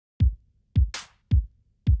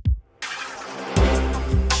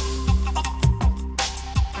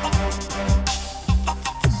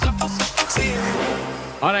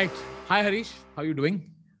All right. Hi, Harish. How are you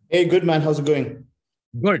doing? Hey, good man. How's it going?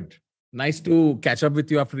 Good. Nice to catch up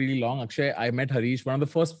with you after really long. Akshay, I met Harish, one of the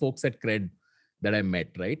first folks at Cred that I met,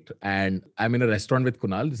 right? And I'm in a restaurant with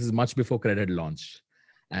Kunal. This is much before Cred had launched.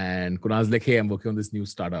 And Kunal's like, hey, I'm working on this new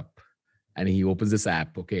startup. And he opens this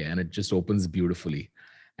app, okay, and it just opens beautifully.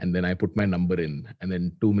 And then I put my number in. And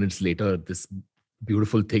then 2 minutes later, this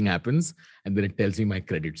beautiful thing happens. And then it tells me my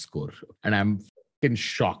credit score. And I'm fucking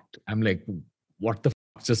shocked. I'm like, what the fuck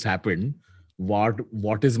just happened?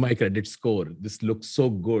 What is my credit score? This looks so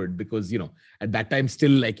good because, at that time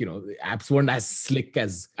still apps weren't as slick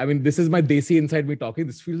as, this is my desi inside me talking.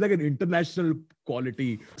 This feels like an international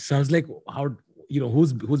quality. So I was like, how,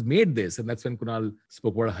 who's made this? And that's when Kunal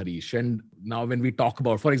spoke about Harish. And now when we talk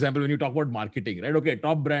about, for example, when you talk about marketing, right? Okay,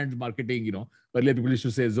 top brand marketing, earlier people used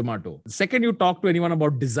to say Zomato. Second, you talk to anyone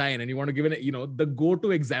about design and you want to give the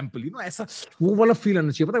go-to example, ऐसा वो वाला feel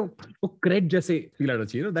आना चाहिए, पता है वो Cred जैसे feel आना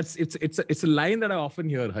चाहिए. It's a line that I often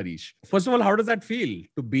hear, Harish. First of all, how does that feel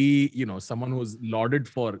to be, someone who's lauded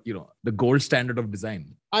for, the gold standard of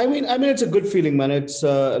design? I mean, it's a good feeling, man. It's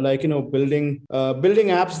building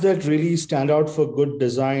apps that really stand out for good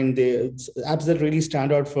design. It's apps that really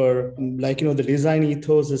stand out for the design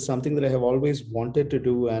ethos is something that I have always wanted to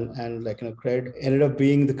do, and Cred ended up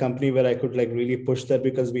being the company where I could really push that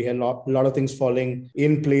because we had a lot of things falling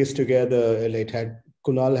in place together.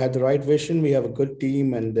 Kunal had the right vision. We have a good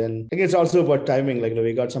team, and then I think it's also about timing.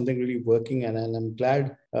 We got something really working, and I'm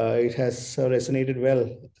glad it has resonated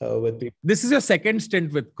well with people. This is your second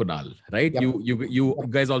stint with Kunal, right? Yep. You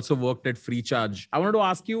guys also worked at Freecharge. I wanted to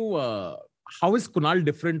ask you, how is Kunal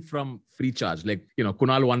different from Freecharge?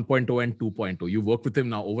 Kunal 1.0 and 2.0. You worked with him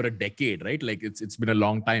now over a decade, right? It's been a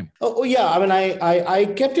long time. Oh yeah. I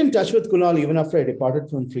kept in touch with Kunal even after I departed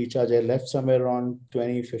from Freecharge. I left somewhere around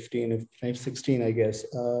 2016, I guess,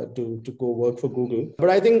 to go work for Google. But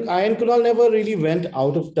I think I and Kunal never really went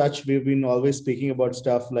out of touch. We've been always speaking about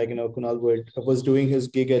stuff Kunal was doing his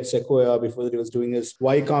gig at Sequoia before that. He was doing his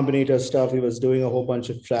Y Combinator stuff. He was doing a whole bunch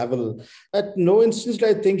of travel. At no instance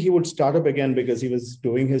did I think he would start up again because he was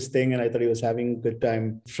doing his thing and I thought he was having a good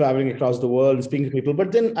time traveling across the world and speaking to people.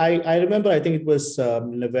 But then I remember, I think it was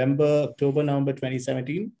November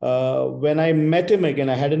 2017, when I met him again.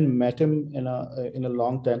 I hadn't met him in a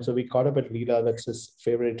long time. So we caught up at Leela. That's his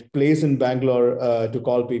favorite place in Bangalore to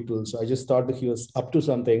call people. So I just thought that he was up to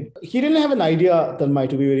something. He didn't have an idea, Tanmay,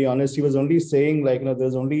 to be very honest. He was only saying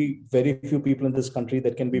there's only very few people in this country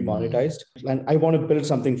that can be monetized. And I want to build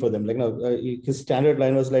something for them. His standard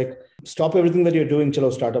line was stop everything that you're doing,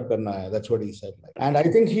 chalo startup karna hai. That's what he said. And I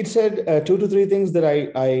think he said 2 to 3 things that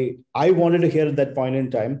I wanted to hear at that point in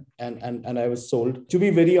time, and I was sold. To be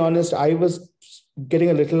very honest, I was getting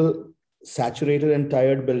a little saturated and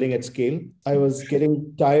tired building at scale. I was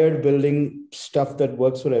getting tired building stuff that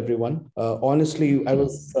works for everyone. Honestly, I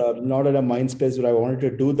was not at a mind space where I wanted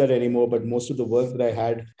to do that anymore, but most of the work that I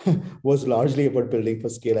had was largely about building for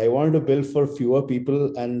scale. I wanted to build for fewer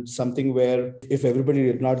people and something where if everybody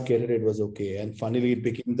did not get it, it was okay. And funnily, it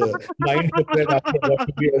became the 9% after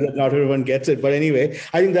that not everyone gets it. But anyway,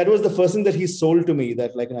 I think that was the first thing that he sold to me,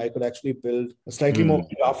 that I could actually build a slightly more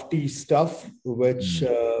crafty stuff, which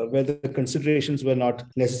where the considerations were not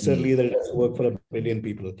necessarily that it has to work for a billion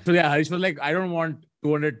people. So yeah, Harish was like, I don't want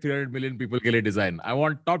 200, 300 million people ke liye design. I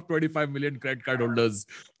want top 25 million credit card holders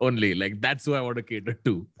only. That's who I want to cater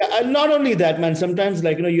to. And not only that, man, sometimes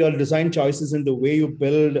your design choices and the way you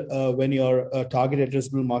build when your target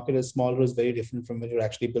addressable market is smaller is very different from when you're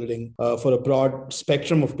actually building for a broad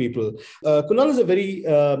spectrum of people. Kunal is a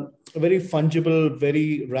very fungible,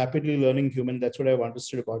 very rapidly learning human. That's what I've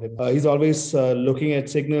understood about him. He's always looking at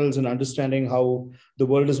signals and understanding how the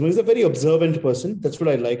world is moving. He's a very observant person. That's what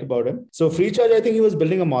I like about him. So Freecharge, I think he was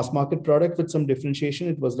building a mass market product with some differentiation.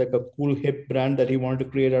 It was like a cool hip brand that he wanted to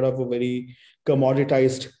create out of a very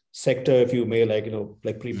commoditized sector, if you may,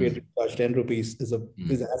 prepaid recharge 10 rupees is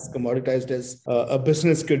as commoditized as a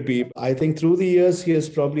business could be. I think through the years, he has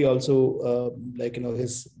probably also,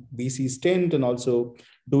 his VC stint and also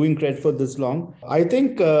doing Cred for this long. I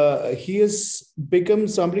think he has become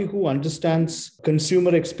somebody who understands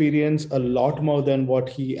consumer experience a lot more than what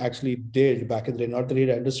he actually did back in the day. Not that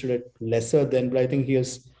he understood it lesser than, but I think he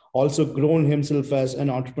has also grown himself as an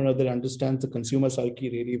entrepreneur that understands the consumer psyche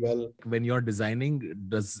really well. When you're designing,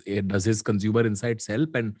 does his consumer insights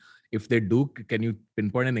help? And if they do, can you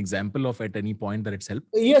pinpoint an example of at any point that it's helped?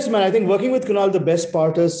 Yes, man. I think working with Kunal, the best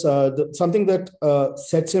part is something that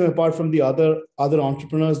sets him apart from the other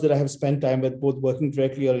entrepreneurs that I have spent time with, both working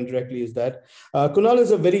directly or indirectly, is that Kunal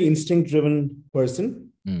is a very instinct-driven person.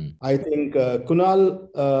 I think Kunal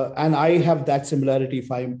and I have that similarity,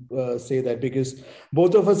 if I say that, because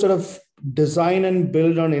both of us sort of design and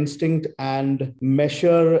build on instinct and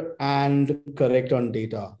measure and correct on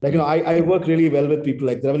data. Like, I work really well with people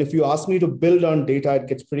like that. I mean, if you ask me to build on data, it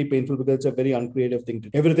gets pretty painful because it's a very uncreative thing to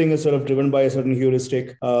do. Everything is sort of driven by a certain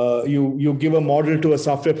heuristic. You give a model to a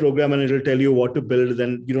software program and it'll tell you what to build,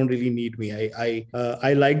 then you don't really need me.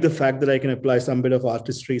 I like the fact that I can apply some bit of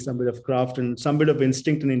artistry, some bit of craft, and some bit of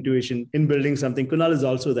instinct and intuition in building something. Kunal is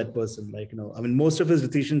also that person. Like, I mean, most of his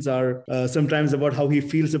decisions are sometimes about how he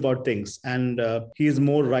feels about things. And he is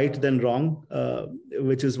more right than wrong,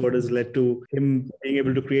 which is what has led to him being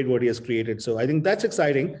able to create what he has created. So I think that's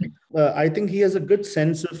exciting. I think he has a good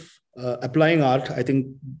sense of applying art. I think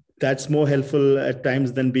that's more helpful at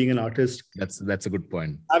times than being an artist. That's a good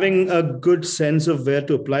point. Having a good sense of where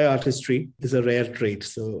to apply artistry is a rare trait.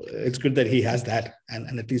 So it's good that he has that.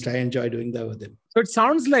 And at least I enjoy doing that with him. So it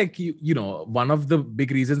sounds like, one of the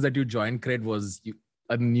big reasons that you joined Cred was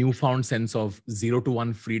a newfound sense of 0 to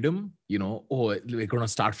 1 freedom, we're going to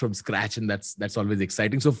start from scratch, and that's always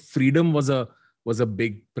exciting. So freedom was a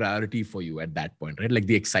big priority for you at that point, right? Like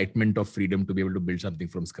the excitement of freedom to be able to build something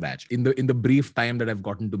from scratch. In the brief time that I've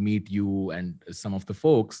gotten to meet you and some of the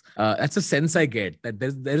folks, that's a sense I get that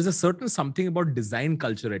there is a certain something about design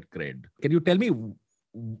culture at Cred. Can you tell me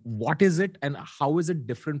what is it and how is it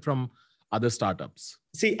different from other startups?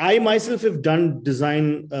 See, I myself have done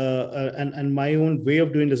design and my own way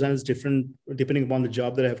of doing design is different depending upon the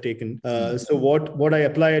job that I have taken. So what I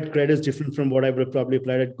apply at Cred is different from what I would have probably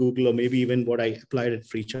applied at Google or maybe even what I applied at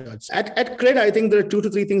Freecharge. At Cred, I think there are 2 to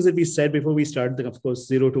 3 things that we said before we started. Of course,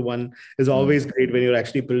 0 to 1 is always great when you're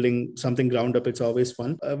actually building something ground up. It's always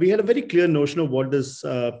fun. We had a very clear notion of what this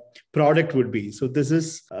product would be. So this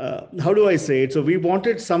is, how do I say it? So we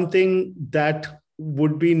wanted something that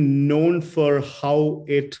would be known for how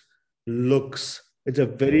it looks. It's a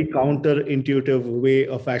very counterintuitive way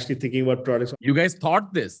of actually thinking about products. You guys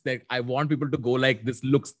thought this, that I want people to go like this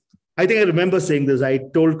looks. I think I remember saying this. I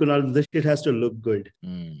told Kunal, this shit has to look good.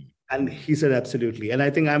 And he said, absolutely. And I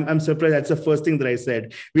think I'm surprised. That's the first thing that I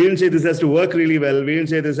said. We didn't say this has to work really well. We didn't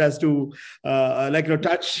say this has to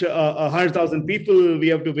touch 100,000 people. We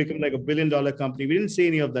have to become like $1 billion company. We didn't say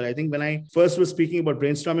any of that. I think when I first was speaking about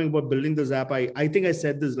brainstorming about building this app, I think I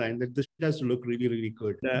said this line that this has to look really, really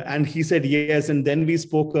good. And he said yes. And then we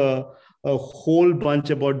spoke a whole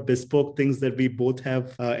bunch about bespoke things that we both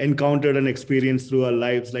have encountered and experienced through our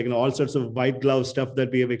lives, like all sorts of white glove stuff that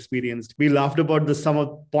we have experienced. We laughed about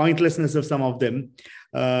the pointlessness of some of them,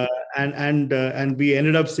 and we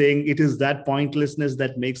ended up saying it is that pointlessness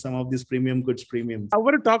that makes some of these premium goods premium. I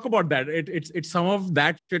want to talk about that. It's some of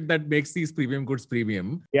that shit that makes these premium goods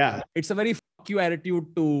premium. Yeah, it's a very fuck you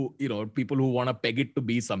attitude to people who want to peg it to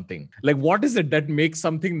be something. Like, what is it that makes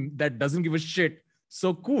something that doesn't give a shit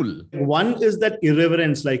so cool? One is that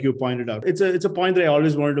irreverence, like you pointed out. It's a point that I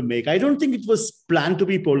always wanted to make. I don't think it was planned to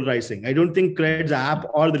be polarizing. I don't think Cred's app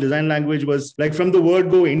or the design language was, like, from the word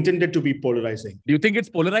go, intended to be polarizing. Do you think it's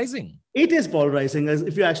polarizing? It is polarizing. As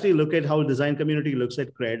if you actually look at how the design community looks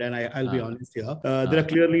at Cred, and I'll be honest here, there are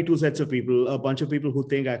clearly 2 sets of people. A bunch of people who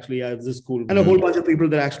think actually this is cool, and a whole bunch of people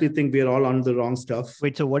that actually think we are all on the wrong stuff.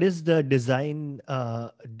 Wait, so what is the design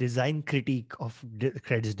critique of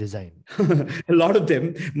Cred's design? A lot of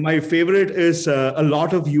them. My favorite is a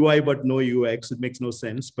lot of UI but no UX. It makes no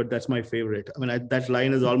sense, but that's my favorite. I mean, that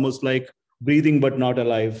line is almost like breathing but not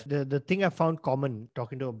alive. The thing I found common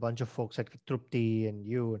talking to a bunch of folks like Trupti and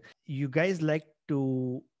you guys like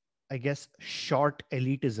to, I guess, short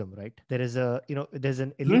elitism, right? There is there's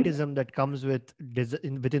an elitism that comes with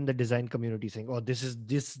within the design community saying, oh, this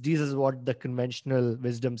is what the conventional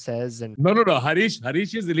wisdom says. And no. Harish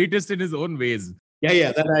is elitist in his own ways.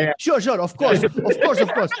 Yeah. Sure. Of course.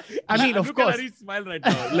 I mean, of course. Harish smile right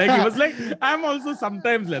now. Like, he was like, I'm also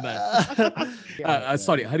sometimes like that.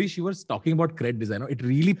 Sorry, Harish, you were talking about Cred design. It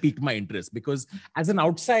really piqued my interest because as an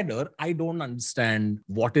outsider, I don't understand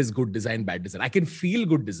what is good design, bad design. I can feel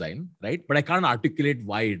good design, right? But I can't articulate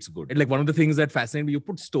why it's good. And like, one of the things that fascinated me, you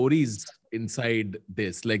put stories inside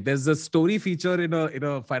this. Like, there's a story feature in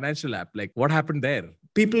a financial app. Like, what happened there?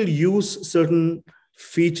 People use certain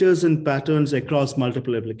features and patterns across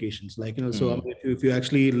multiple applications. Like, so if you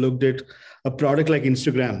actually looked at a product like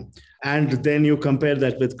Instagram and then you compare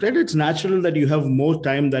that with Cred, it's natural that you have more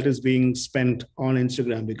time that is being spent on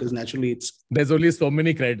Instagram because naturally there's only so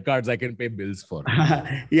many credit cards I can pay bills for.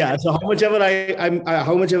 Yeah. So how much ever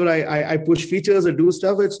I push features or do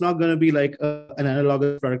stuff, it's not going to be like an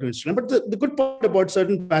analogous product to Instagram. But the good part about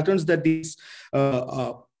certain patterns that these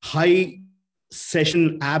high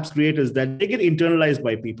session apps creators that they get internalized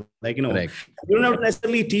by people. Like, you Correct. don't have to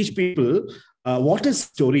necessarily teach people what is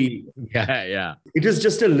story. Yeah. It is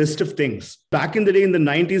just a list of things. Back in the day, in the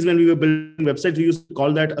 90s, when we were building websites, we used to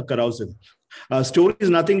call that a carousel. Story is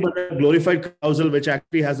nothing but a glorified carousel, which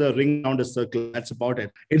actually has a ring around a circle. That's about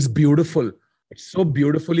it. It's beautiful. It's so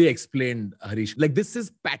beautifully explained, Harish. Like, this is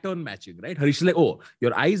pattern matching, right? Harish is like, oh,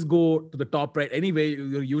 your eyes go to the top right. Anyway,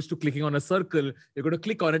 you're used to clicking on a circle. You're going to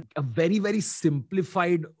click on it. A very, very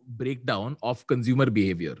simplified breakdown of consumer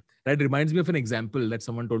behavior. That reminds me of an example that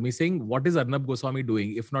someone told me, saying, what is Arnab Goswami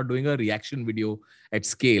doing if not doing a reaction video at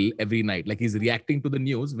scale every night? Like, he's reacting to the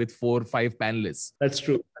news with 4 or 5 panelists. That's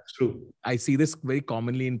true. That's true. I see this very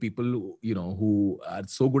commonly in people, who are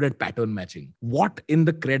so good at pattern matching. What in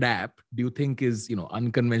the Cred app do you think is,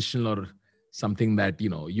 unconventional, or something that,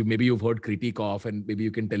 you've heard critique of, and maybe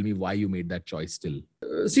you can tell me why you made that choice still?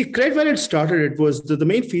 See, Cred, when it started, it was the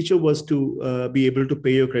main feature was to be able to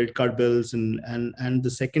pay your credit card bills. And the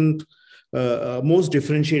second most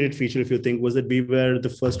differentiated feature, if you think, was that we were the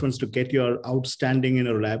first ones to get your outstanding in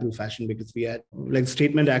a reliable fashion, because we had like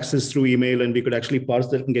statement access through email, and we could actually parse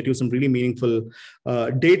that and get you some really meaningful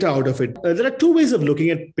data out of it. There are two ways of looking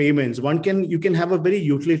at payments. You can have a very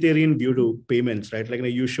utilitarian view to payments, right? Like,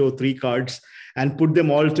 you show 3 cards and put them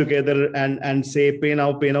all together and say, pay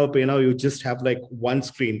now, pay now, pay now. You just have like one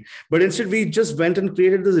screen. But instead, we just went and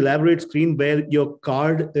created this elaborate screen where your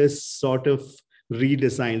card is sort of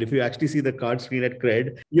redesigned. If you actually see the card screen at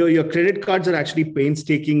Cred, your credit cards are actually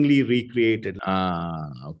painstakingly recreated.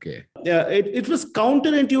 Okay. Yeah, it was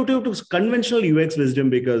counterintuitive to conventional UX wisdom,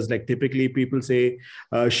 because like typically people say,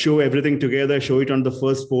 show everything together, show it on the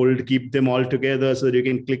first fold, keep them all together so that you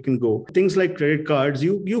can click and go. Things like credit cards,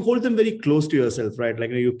 you hold them very close to yourself, right? Like,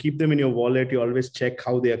 you keep them in your wallet, you always check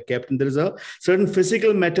how they are kept. And there is a certain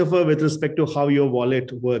physical metaphor with respect to how your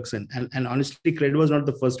wallet works. And honestly, Cred was not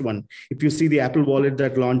the first one. If you see the Apple Wallet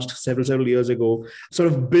that launched several years ago,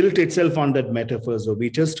 sort of built itself on that metaphor. So we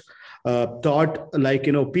just thought, like,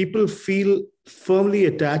 people feel firmly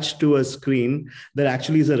attached to a screen that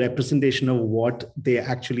actually is a representation of what they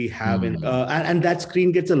actually have. And that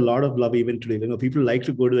screen gets a lot of love even today. People like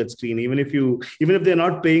to go to that screen, even if they're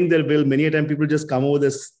not paying their bill. Many a time people just come over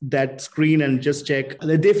that screen and just check.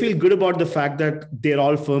 They feel good about the fact that they're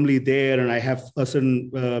all firmly there, and I have a certain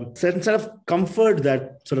sort of comfort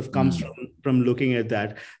that sort of comes from looking at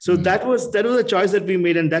that. So that was a choice that we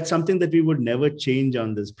made, and that's something that we would never change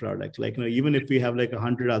on this product. Like, even if we have like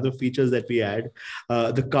 100 other features that we add,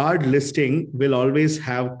 the card listing will always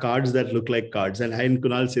have cards that look like cards. And I and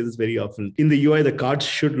Kunal say this very often. In the UI, the cards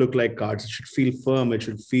should look like cards. It should feel firm. It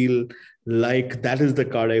should feel like that is the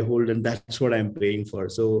card I hold, and that's what I'm paying for.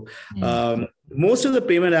 So most of the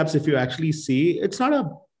payment apps, if you actually see, it's not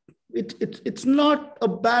a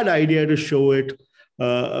bad idea to show it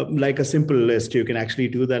like a simple list. You can actually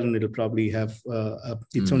do that, and it'll probably have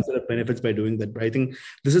its own set of benefits by doing that. But I think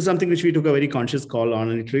this is something which we took a very conscious call on,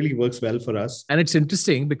 and it really works well for us. And it's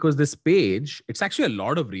interesting because this page, it's actually a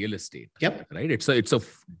lot of real estate. Yep. Right. It's a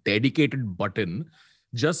dedicated button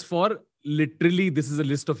just for literally, this is a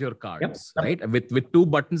list of your cards, Yep. right? With 2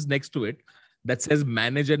 buttons next to it that says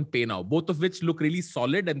manage and pay now, both of which look really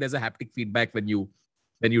solid, and there's a haptic feedback when you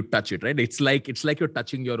touch it, right? It's like you're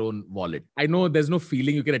touching your own wallet. I know there's no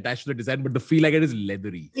feeling you can attach to the design, but the feel I get is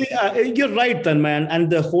leathery. Yeah, you're right, Tanmay.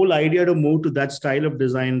 And the whole idea to move to that style of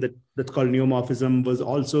design that's called Neomorphism was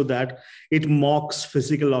also that it mocks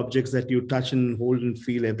physical objects that you touch and hold and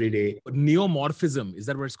feel every day. Neomorphism, is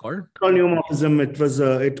that what it's called? It's called Neomorphism. It was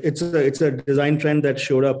it's a design trend that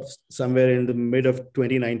showed up somewhere in the mid of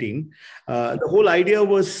 2019. The whole idea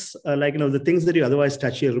was the things that you otherwise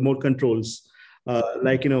touch, your remote controls.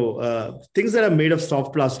 Things that are made of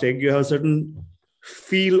soft plastic, you have a certain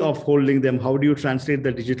feel of holding them. How do you translate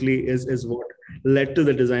that digitally is what led to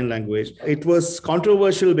the design language. It was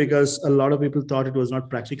controversial because a lot of people thought it was not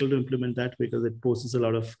practical to implement that, because it poses a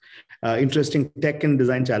lot of interesting tech and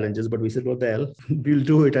design challenges. But we said, what the hell, we'll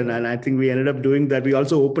do it. And I think we ended up doing that. We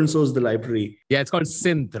also open sourced the library. Yeah, it's called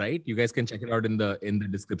Synth, right? You guys can check it out in the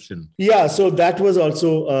description. Yeah, so that was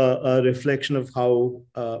also a reflection of how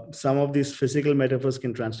some of these physical metaphors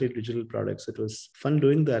can translate digital products. It was fun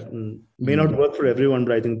doing that, and may not work for everyone,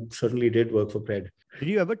 but I think certainly did work for Cred. Did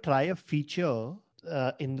you ever try a feature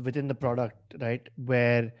within the product, right,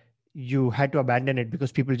 where you had to abandon it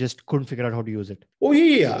because people just couldn't figure out how to use it? Oh,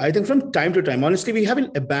 yeah. I think from time to time, honestly, we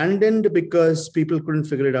haven't abandoned because people couldn't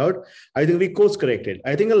figure it out. I think we course corrected.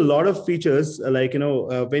 I think a lot of features, like,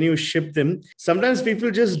 when you ship them, sometimes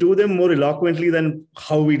people just do them more eloquently than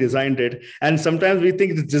how we designed it. And sometimes we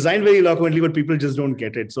think it's designed very eloquently, but people just don't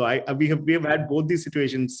get it. So we have had both these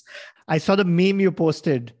situations. I saw the meme you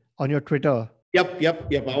posted on your Twitter. Yep.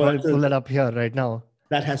 I'll pull that up here right now.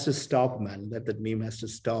 That has to stop, man. That meme has to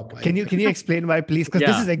stop. Can you explain why, please? Because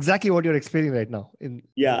this is exactly what you're explaining right now.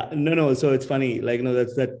 No. So it's funny, like,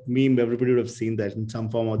 that's that meme. Everybody would have seen that in some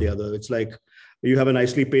form or the other. It's like you have a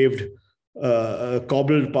nicely paved,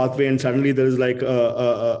 cobbled pathway, and suddenly there is like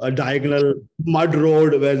a diagonal mud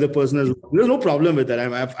road where the person is. There's no problem with that.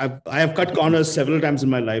 I have cut corners several times in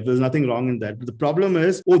my life. There's nothing wrong in that. But the problem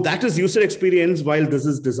is, that is user experience while this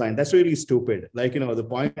is design. That's really stupid. Like, the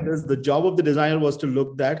point is, the job of the designer was to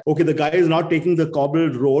look that, okay, the guy is not taking the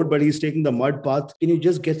cobbled road, but he's taking the mud path. Can you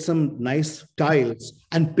just get some nice tiles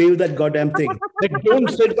and pave that goddamn thing? Like, don't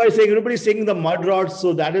sit by saying everybody's taking the mud rods,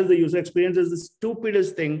 so that is the user experience. Is the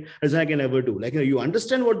stupidest thing as I can ever do. Like, you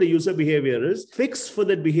understand what the user behavior is, fix for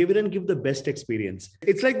that behavior and give the best experience.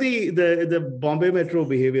 It's like the Bombay Metro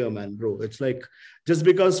behavior, man, bro. It's like, just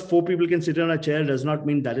because 4 people can sit on a chair does not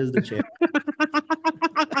mean that is the chair.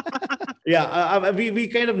 We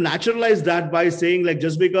kind of naturalize that by saying, like,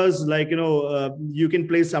 just because, like, you can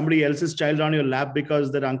place somebody else's child on your lap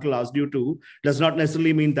because that uncle asked you to, does not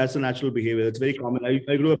necessarily mean that's a natural behavior. It's very common.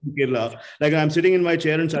 I grew up in Kerala. Like, I'm sitting in my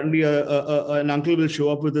chair and suddenly an uncle will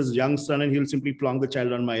show up with his young son and he'll simply plonk the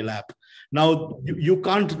child on my lap. Now, you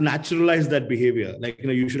can't naturalize that behavior. Like,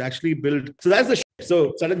 you should actually build. So that's the shit.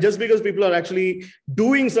 So just because people are actually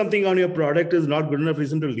doing something on your product is not good enough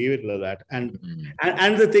reason to leave it like that. And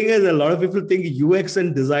the thing is, a lot of people think UX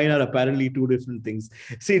and design are apparently 2 different things.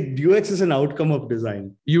 See, UX is an outcome of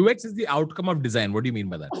design. UX is the outcome of design. What do you mean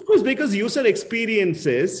by that? Of course, because user experience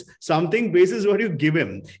is something basis what you give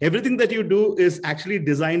him. Everything that you do is actually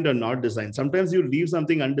designed or not designed. Sometimes you leave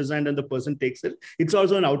something undesigned and the person takes it. It's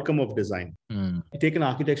also an outcome of design. Take an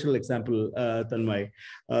architectural example, Tanmay.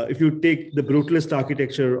 If you take the brutalist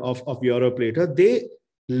architecture of Europe later, they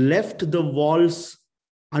left the walls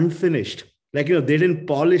unfinished. Like, they didn't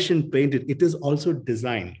polish and paint it. It is also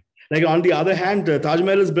design. Like, on the other hand, Taj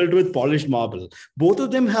Mahal is built with polished marble. Both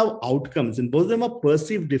of them have outcomes and both of them are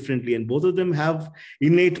perceived differently and both of them have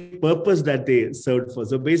innate purpose that they served for.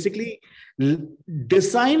 So basically,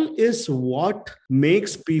 design is what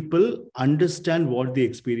makes people understand what the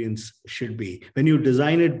experience should be. When you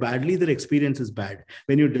design it badly, the experience is bad.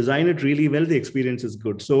 When you design it really well, the experience is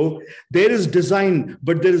good. So there is design,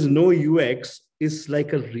 but there is no UX is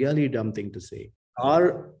like a really dumb thing to say.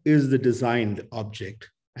 Car is the designed object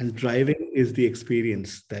and driving is the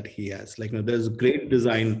experience that he has. Like, there's great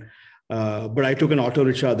design, but I took an auto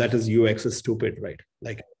rickshaw. That is UX is stupid, right?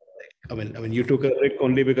 Like, I mean, you took a Rick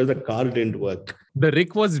only because the car didn't work. The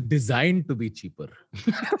Rick was designed to be cheaper.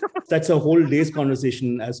 That's a whole day's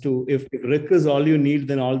conversation as to if Rick is all you need,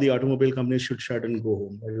 then all the automobile companies should shut and go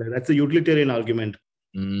home. That's a utilitarian argument.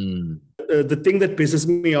 The thing that pisses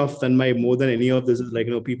me off, Tanmay, more than any of this is, like,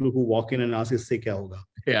 people who walk in and ask, "Isse kya hoga?"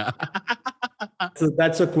 Yeah. So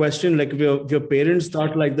that's a question. Like, if your parents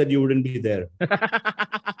thought like that, you wouldn't be there.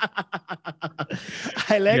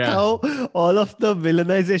 I like how all of the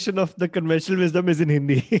villainization of the conventional wisdom is in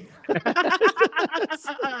Hindi.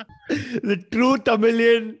 The true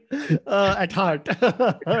Tamilian at heart.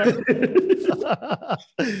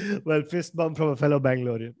 Well, fist bump from a fellow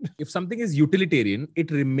Bangalorean. If something is utilitarian,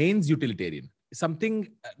 it remains utilitarian. Something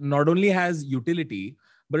not only has utility,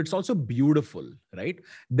 but it's also beautiful, right?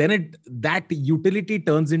 Then that utility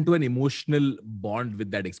turns into an emotional bond with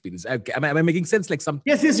that experience. Am I making sense? Like some.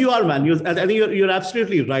 Yes, you are, man. I think you're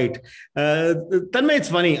absolutely right. Tanmay, it's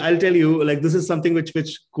funny. I'll tell you, like, this is something which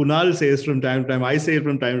Kunal says from time to time. I say it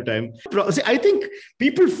from time to time. See, I think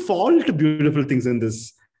people fall to beautiful things in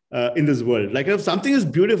this world. Like, if something is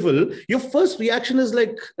beautiful, your first reaction is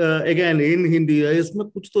like, again, in Hindi, isme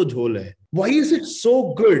kuch to jhol hai. Why is it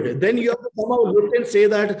so good? Then you have to somehow look and say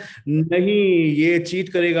that, nahi, ye cheat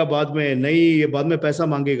karega baad mein, nahi, ye baad mein paisa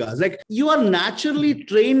mangega. Like, you are naturally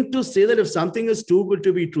trained to say that if something is too good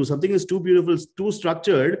to be true, something is too beautiful, too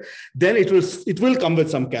structured, then it will come with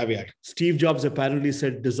some caveat. Steve Jobs apparently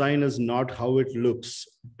said, design is not how it looks,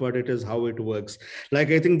 but it is how it works. Like,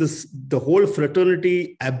 I think the whole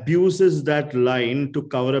fraternity abuses that line to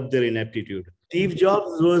cover up their ineptitude. Steve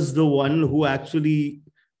Jobs was the one who actually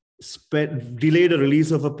delayed a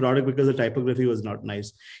release of a product because the typography was not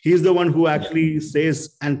nice. He's the one who actually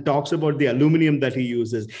says and talks about the aluminum that he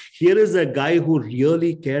uses. Here is a guy who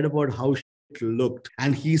really cared about how looked.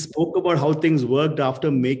 And he spoke about how things worked after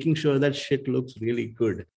making sure that shit looks really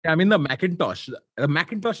good. I mean, the Macintosh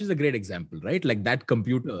is a great example, right? Like that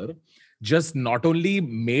computer just not only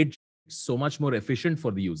made so much more efficient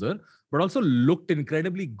for the user, but also looked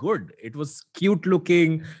incredibly good. It was cute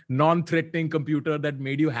looking, non-threatening computer that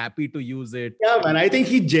made you happy to use it. Yeah, man. I think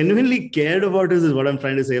he genuinely cared about this is what I'm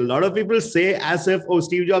trying to say. A lot of people say as if, oh,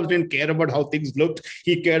 Steve Jobs didn't care about how things looked.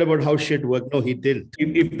 He cared about how shit worked. No, he didn't.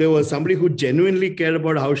 If there was somebody who genuinely cared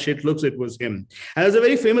about how shit looks, it was him. And there's a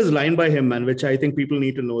very famous line by him, man, which I think people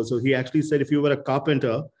need to know. So he actually said, if you were a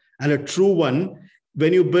carpenter and a true one,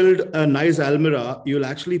 when you build a nice almirah, you'll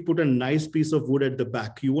actually put a nice piece of wood at the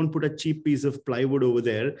back. You won't put a cheap piece of plywood over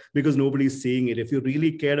there because nobody's seeing it. If you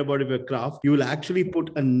really cared about your craft, you will actually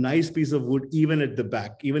put a nice piece of wood even at the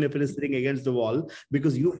back, even if it is sitting against the wall,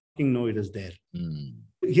 because you fucking know it is there.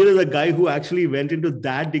 Here is a guy who actually went into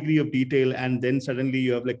that degree of detail, and then suddenly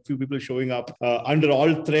you have like few people showing up under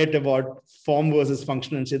all threat about form versus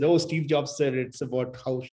function and say, oh, Steve Jobs said it's about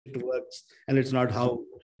how it works and it's not how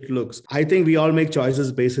it looks. I think we all make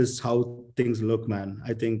choices basis how things look, man.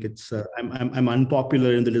 I think it's I'm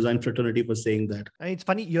unpopular in the design fraternity for saying that. It's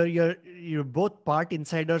funny, you're both part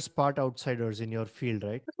insiders, part outsiders in your field,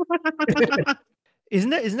 right? Isn't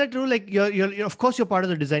that true? Like you're of course you're part of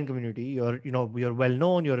the design community. You're well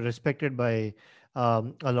known. You're respected by a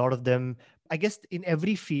lot of them. I guess in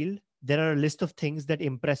every field there are a list of things that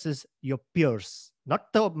impresses your peers,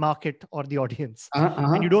 not the market or the audience.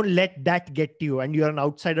 And you don't let that get to you, and you're an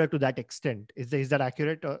outsider to that extent. Is that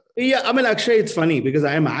accurate? Yeah, I mean, actually, it's funny because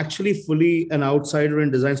I am actually fully an outsider in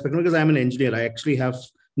design spectrum because I'm an engineer. I actually have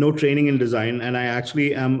no training in design, and I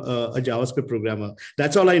actually am a JavaScript programmer.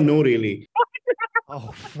 That's all I know, really.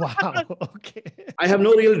 Oh, wow. Okay. I have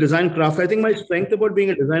no real design craft. I think my strength about being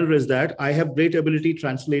a designer is that I have great ability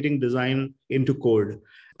translating design into code.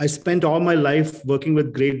 I spent all my life working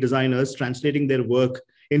with great designers, translating their work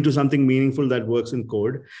into something meaningful that works in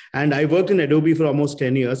code. And I worked in Adobe for almost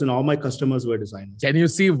 10 years, and all my customers were designers. Can you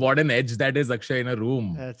see what an edge that is, Akshay, in a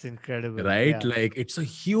room? That's incredible. Right? Yeah. Like, it's a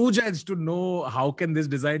huge edge to know how can this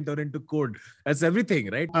design turn into code. That's everything,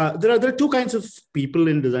 right? There are two kinds of people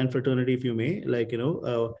in design fraternity, if you may,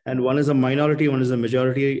 and one is a minority, one is a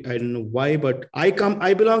majority. I don't know why, but I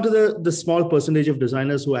belong to the small percentage of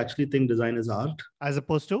designers who actually think design is art. As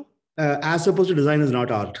opposed to? Design is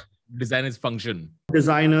not art. Design is function.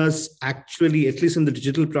 Designers actually, at least in the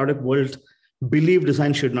digital product world, believe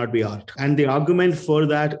design should not be art. And the argument for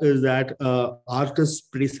that is that art is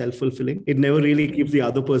pretty self-fulfilling. It never really keeps the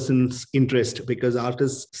other person's interest because art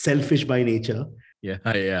is selfish by nature. Yeah.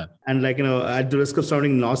 And at the risk of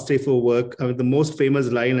sounding not safe for work, the most famous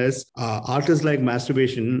line is art is like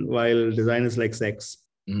masturbation while design is like sex.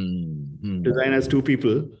 Mm-hmm. Design has two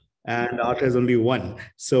people and art has only one.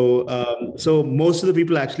 So most of the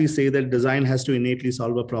people actually say that design has to innately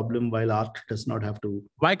solve a problem while art does not have to.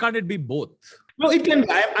 Why can't it be both? No, it can.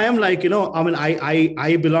 I am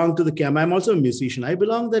I belong to the camp. I'm also a musician. I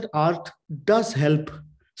belong that art does help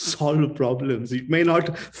solve problems. It may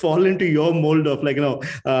not fall into your mold of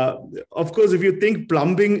of course, if you think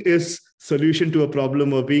plumbing is solution to a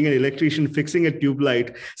problem or being an electrician fixing a tube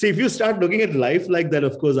light. See, if you start looking at life like that,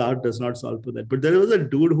 of course, art does not solve for that. But there was a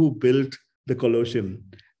dude who built the Colosseum.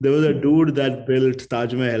 There was a dude that built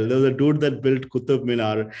Taj Mahal. There was a dude that built Qutub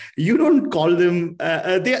Minar. You don't call them,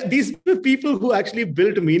 these were people who actually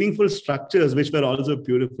built meaningful structures, which were also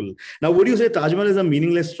beautiful. Now, would you say Taj Mahal is a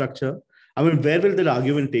meaningless structure? I mean, where will that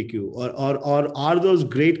argument take you? Or are those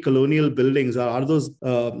great colonial buildings, or are those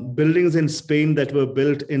buildings in Spain that were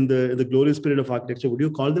built in the glorious period of architecture, would you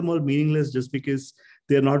call them all meaningless just because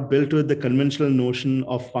they're not built with the conventional notion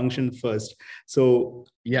of function first? So,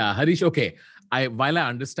 yeah, Harish, okay. While I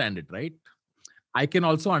understand it, right, I can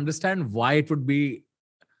also understand why it would be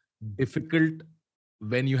difficult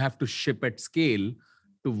when you have to ship at scale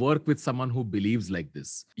to work with someone who believes like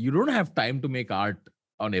this. You don't have time to make art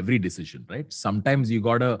on every decision, right? Sometimes you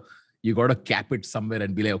gotta cap it somewhere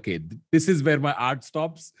and be like, okay, this is where my art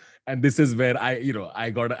stops, and this is where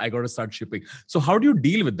I gotta start shipping. So how do you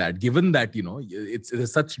deal with that, given that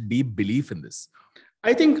there's such deep belief in this?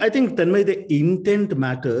 I think Tanmay, the intent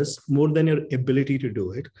matters more than your ability to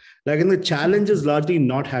do it. And the challenge is largely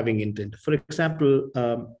not having intent. For example,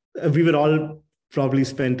 we were all probably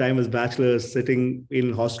spent time as bachelors sitting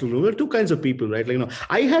in hostel room. There are two kinds of people, right? Like,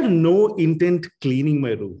 I had no intent cleaning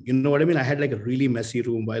my room. You know what I mean? I had like a really messy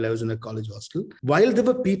room while I was in a college hostel. While there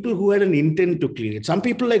were people who had an intent to clean it. Some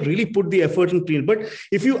people like really put the effort in clean. But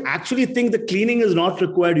if you actually think the cleaning is not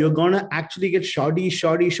required, you're going to actually get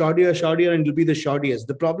shoddier, and it'll be the shoddiest.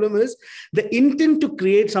 The problem is the intent to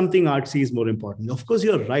create something artsy is more important. Of course,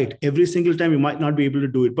 you're right. Every single time you might not be able to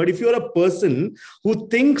do it. But if you're a person who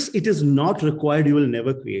thinks it is not required, you will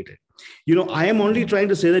never create it. I am only trying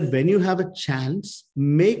to say that when you have a chance,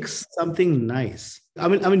 make something nice. I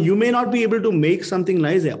mean, you may not be able to make something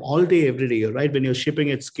nice all day, every day, right? When you're shipping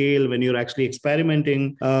at scale, when you're actually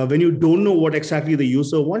experimenting, when you don't know what exactly the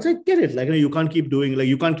user wants, I get it. Like, you can't keep doing, like,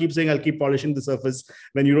 you can't keep saying, I'll keep polishing the surface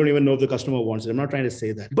when you don't even know if the customer wants it. I'm not trying to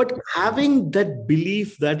say that. But having that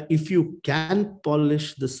belief that if you can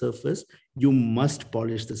polish the surface, you must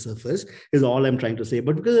polish the surface is all I'm trying to say.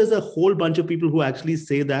 But because there's a whole bunch of people who actually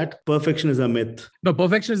say that perfection is a myth. No,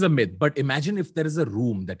 perfection is a myth. But imagine if there is a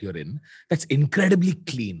room that you're in that's incredibly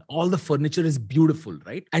clean. All the furniture is beautiful,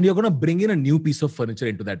 right? And you're going to bring in a new piece of furniture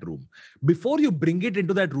into that room. Before you bring it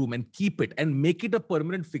into that room and keep it and make it a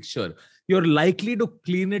permanent fixture, you're likely to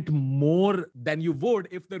clean it more than you would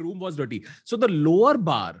if the room was dirty. So the lower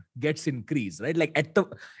bar gets increased, right? Like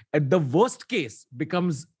at the worst case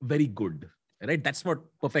becomes very good, right? That's what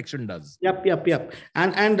perfection does. Yep.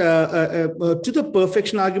 And to the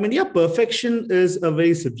perfection argument, perfection is a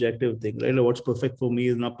very subjective thing, right? What's perfect for me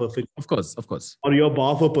is not perfect. Of course. Or your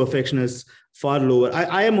bar for perfection is far lower.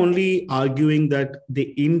 I am only arguing that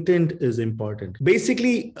the intent is important.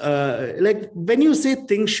 Basically, like when you say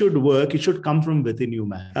things should work, it should come from within you,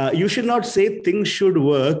 man. You should not say things should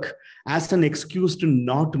work as an excuse to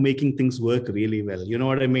not making things work really well. You know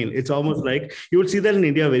what I mean? It's almost like you would see that in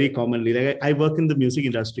India very commonly. Like I work in the music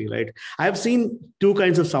industry, right? I've seen two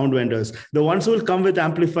kinds of sound vendors. The ones who will come with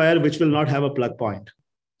amplifier, which will not have a plug point.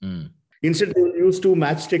 Instead, they'll use two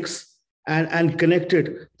matchsticks and connect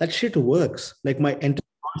it. That shit works. Like my entire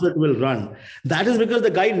concert will run. That is because the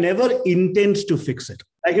guy never intends to fix it.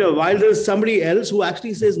 Like, while there's somebody else who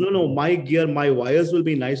actually says, no, my gear, my wires will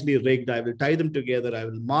be nicely rigged. I will tie them together. I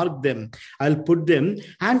will mark them. I'll put them.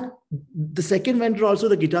 And the second vendor also,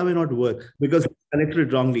 the guitar may not work because he connected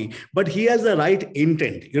it wrongly. But he has the right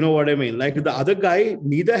intent. You know what I mean? Like the other guy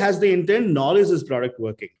neither has the intent nor is his product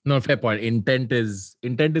working. No, fair point. Intent is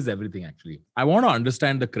everything, actually. I want to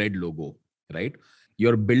understand the Cred logo, right?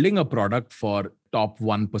 You're building a product for top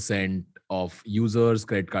 1% of users,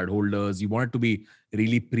 credit card holders. You want it to be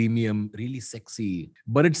really premium, really sexy.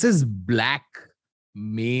 But it says black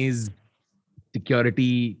maze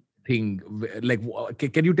security thing. Like,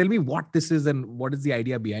 can you tell me what this is and what is the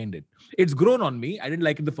idea behind it? It's grown on me. I didn't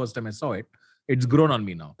like it the first time I saw it. It's grown on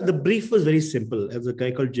me now. The brief was very simple. There was a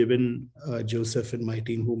guy called Jibin Joseph in my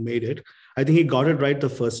team who made it. I think he got it right the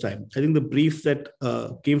first time. I think the brief that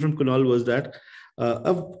came from Kunal was that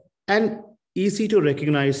an easy to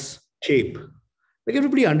recognize shape. Like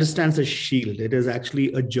everybody understands a shield. It is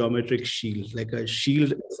actually a geometric shield. Like a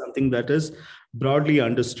shield is something that is broadly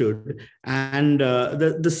understood. And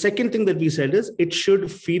the second thing that we said is it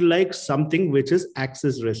should feel like something which is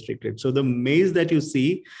access restricted. So the maze that you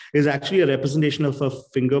see is actually a representation of a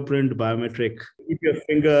fingerprint biometric. Keep your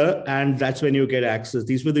finger and that's when you get access.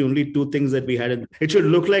 These were the only two things that we had. It should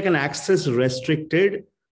look like an access restricted,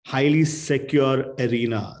 highly secure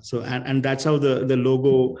arena. So, and that's how the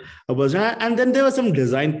logo was. And then there were some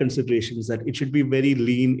design considerations that it should be very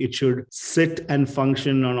lean. It should sit and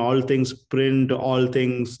function on all things print, all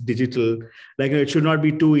things digital. Like it should not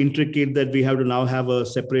be too intricate that we have to now have a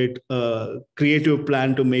separate creative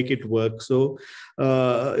plan to make it work. So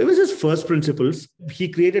it was just first principles. He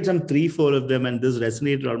created some 3-4 of them and this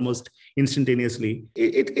resonated almost instantaneously.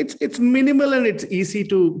 It's minimal and it's easy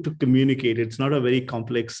to communicate. It's not a very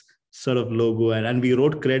complex sort of logo. And we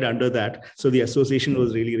wrote Cred under that. So the association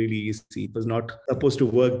was really, really easy. It was not supposed to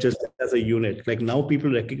work just as a unit. Like now people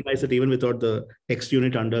recognize it even without the text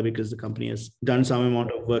unit under because the company has done some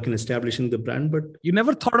amount of work in establishing the brand. But you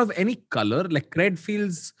never thought of any color? Like Cred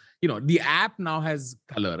feels, the app now has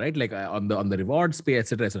color, right? Like on the rewards page,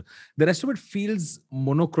 etc. The rest of it feels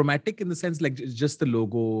monochromatic in the sense like it's just the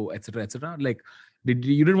logo, etc. Like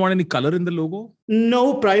you didn't want any color in the logo?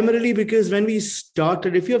 No, primarily because when we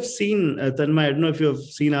started, if you have seen, Tanmay, I don't know if you have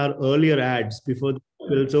seen our earlier ads before.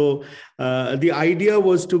 So the idea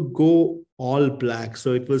was to go all black.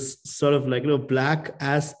 So it was sort of like, black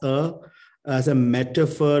as a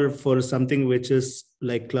metaphor for something which is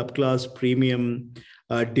like club class premium,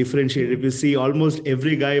 differentiate. If you see almost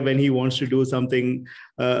every guy when he wants to do something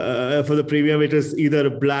for the premium, it is either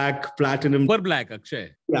black, platinum. Super black,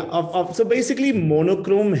 Akshay. Yeah. So basically,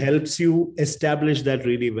 monochrome helps you establish that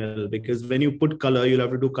really well, because when you put color, you'll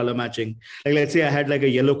have to do color matching. Like, let's say I had like a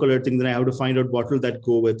yellow color thing, then I have to find out what will that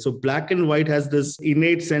go with. So black and white has this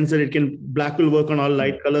innate sense that black will work on all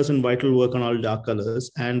light colors and white will work on all dark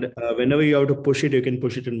colors. And whenever you have to push it, you can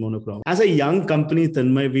push it in monochrome. As a young company,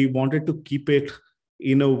 Tanmay, we wanted to keep it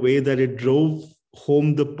in a way that it drove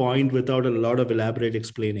home the point without a lot of elaborate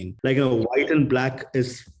explaining. Like, white and black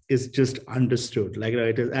is just understood. Like,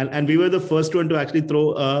 it is, and we were the first one to actually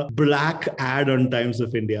throw a black ad on Times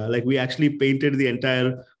of India. Like, we actually painted the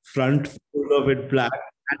entire front full of it black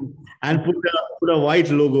and put a white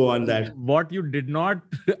logo on that. What you did not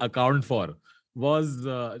account for was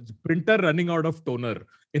printer running out of toner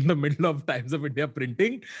in the middle of Times of India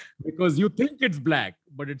printing, because you think it's black,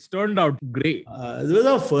 but it's turned out gray. This was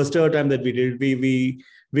our first ever time that we did.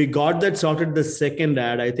 We got that sorted the second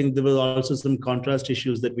ad. I think there was also some contrast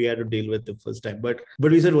issues that we had to deal with the first time. But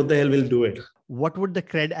we said, what the hell, we'll do it. What would the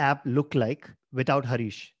Cred app look like without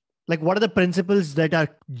Harish? Like, what are the principles that are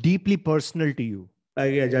deeply personal to you?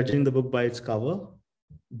 Judging the book by its cover,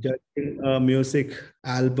 judging a music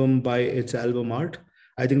album by its album art.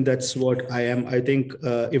 I think that's what I am. I think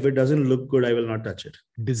if it doesn't look good, I will not touch it.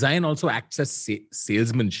 Design also acts as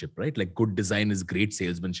salesmanship, right? Like, good design is great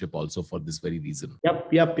salesmanship also for this very reason.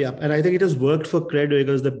 Yep. And I think it has worked for Cred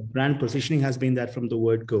because the brand positioning has been that from the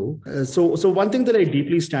word go. So one thing that I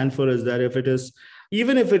deeply stand for is that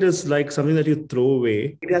even if it is like something that you throw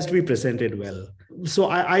away, it has to be presented well. So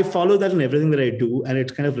I follow that in everything that I do, and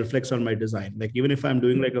it kind of reflects on my design. Like, even if I'm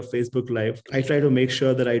doing like a Facebook Live, I try to make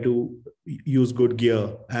sure that I do use good gear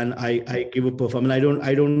and I give a performance.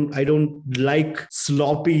 I don't like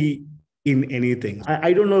sloppy in anything.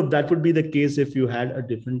 I don't know if that would be the case if you had a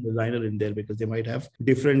different designer in there, because they might have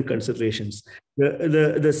different considerations.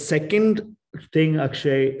 The second thing,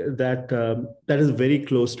 Akshay, that is very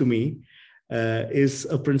close to me is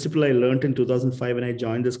a principle I learned in 2005 when I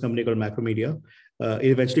joined this company called Macromedia.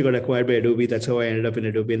 It eventually got acquired by Adobe. That's how I ended up in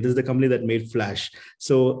Adobe. And this is the company that made Flash.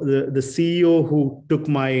 So the CEO who took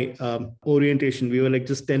my orientation, we were like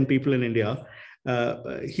just 10 people in India.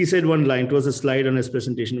 He said one line. It was a slide on his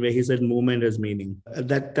presentation where he said, "Movement has meaning."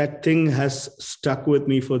 That thing has stuck with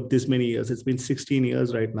me for this many years. It's been 16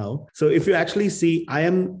 years right now. So if you actually see, I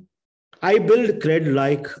build Cred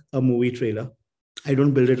like a movie trailer. I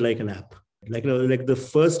don't build it like an app. Like the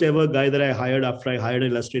first ever guy that I hired after I hired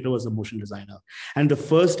an illustrator was a motion designer. And the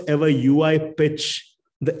first ever UI pitch,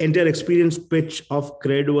 the entire experience pitch of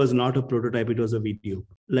Cred was not a prototype, it was a video.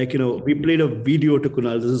 Like, we played a video to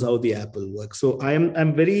Kunal. This is how the app will work. So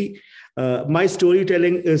I'm very, my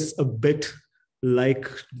storytelling is a bit like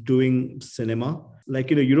doing cinema. Like,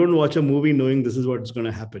 you don't watch a movie knowing this is what's going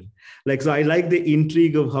to happen. Like, so I like the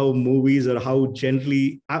intrigue of how movies or how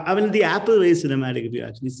gently, I mean, the Apple way cinematic, if you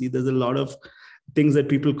actually see, there's a lot of things that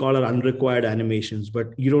people call are unrequired animations, but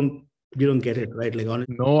you don't get it, right? Like,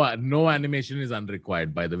 no animation is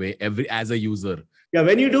unrequired, by the way, as a user. Yeah,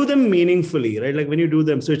 when you do them meaningfully, right? Like when you do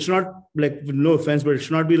them, so it's not like, no offense, but it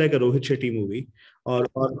should not be like a Rohit Shetty movie, or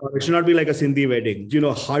it should not be like a Sindhi wedding,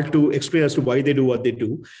 hard to explain as to why they do what they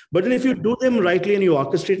do. But then if you do them rightly and you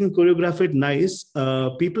orchestrate and choreograph it nice,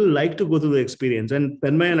 people like to go through the experience. And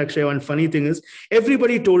Tanmay and Akshay, one funny thing is,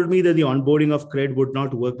 everybody told me that the onboarding of Cred would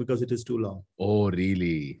not work because it is too long. Oh,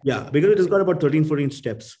 really? Yeah, because it has got about 13, 14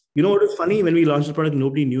 steps. You know what is funny? When we launched the product,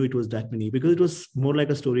 nobody knew it was that many because it was more like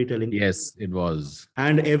a storytelling. Yes, it was.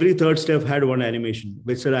 And every third step had one animation,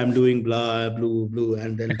 which said, I'm doing blah, blue, blue,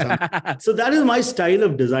 and then some. So that is my style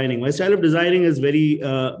of designing. My style of designing is very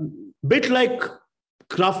bit like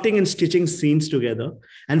crafting and stitching scenes together.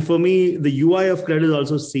 And for me, the UI of Cred is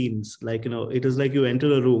also scenes. Like, it is like you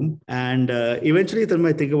enter a room and eventually,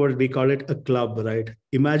 Tanmay, think about it, we call it a club, right?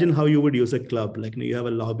 Imagine how you would use a club. Like, you have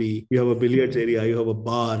a lobby, you have a billiards area, you have a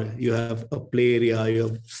bar, you have a play area, you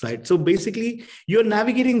have side. So basically, you're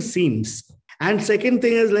navigating scenes. And second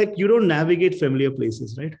thing is, like, you don't navigate familiar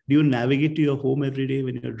places, right? Do you navigate to your home every day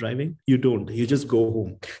when you're driving? You don't. You just go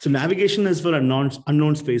home. So navigation is for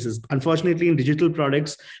unknown spaces. Unfortunately, in digital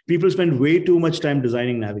products, people spend way too much time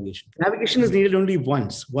designing navigation. Navigation is needed only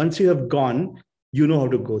once. Once you have gone, you know how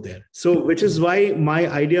to go there. So, which is why my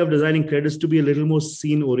idea of designing Cred is to be a little more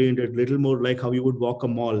scene oriented, little more like how you would walk a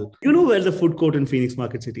mall. You know where the food court in Phoenix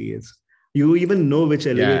Market City is. You even know which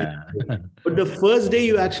elevator. Yeah. But the first day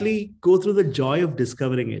you actually go through the joy of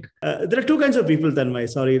discovering it. There are two kinds of people, Tanmay.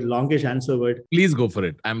 Sorry, longish answer, but please go for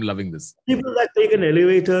it. I'm loving this. People that take an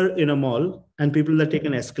elevator in a mall and people that take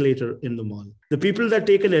an escalator in the mall. The people that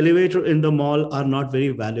take an elevator in the mall are not very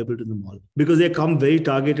valuable to the mall because they come very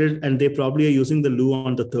targeted and they probably are using the loo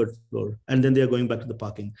on the third floor and then they are going back to the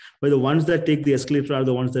parking. But the ones that take the escalator are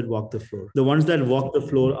the ones that walk the floor. The ones that walk the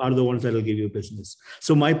floor are the ones that will give you business.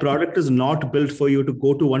 So my product is not built for you to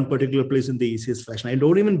go to one particular place in the easiest fashion. I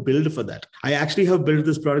don't even build for that. I actually have built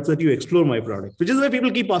this product so that you explore my product, which is why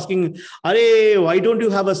people keep asking, Arey, why don't you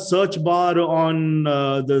have a search bar on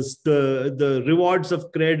the rewards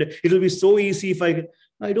of Cred? It'll be so easy if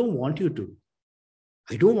I don't want you to.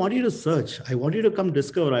 I don't want you to search. I want you to come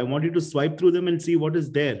discover. I want you to swipe through them and see what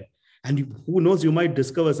is there. And who knows, you might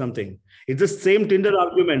discover something. It's the same Tinder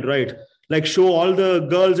argument, right? Like show all the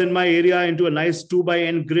girls in my area into a nice 2x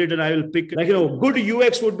n grid and I will pick, like, good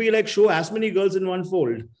UX would be like show as many girls in one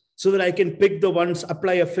fold so that I can pick the ones,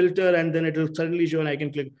 apply a filter, and then it'll suddenly show and I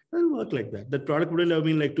can click. It doesn't work like that. That product wouldn't have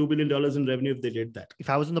been like $2 billion in revenue if they did that. If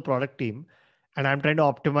I was in the product team and I'm trying to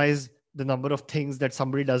optimize the number of things that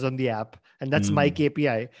somebody does on the app, and that's my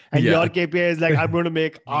KPI, and your KPI is like, I'm going to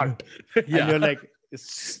make art. And you're like,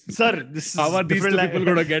 sir, this is how are these two people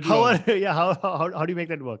going to get how do you make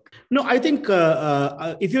that work? No, I think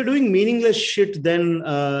if you're doing meaningless shit, then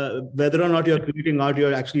whether or not you're creating art,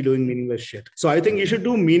 you're actually doing meaningless shit. So I think you should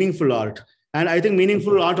do meaningful art. And I think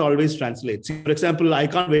meaningful art always translates. For example, I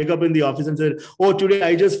can't wake up in the office and say, oh, today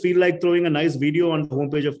I just feel like throwing a nice video on the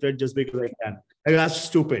homepage of Cred just because I can. Like, that's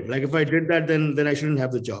stupid. Like if I did that, then I shouldn't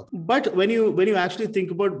have the job. But when you actually think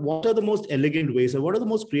about what are the most elegant ways or what are the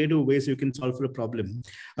most creative ways you can solve for a problem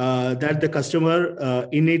that the customer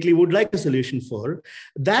innately would like a solution for,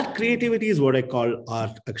 that creativity is what I call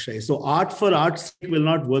art, Akshay. So art for art's sake will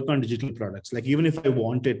not work on digital products. Like even if I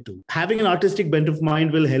wanted to, having an artistic bent of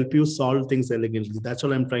mind will help you solve things elegantly. That's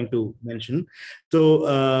all I'm trying to mention.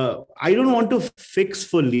 So I don't want to fix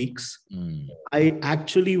for leaks. I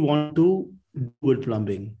actually want to good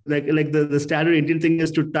plumbing. Like the standard Indian thing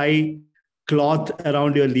is to tie cloth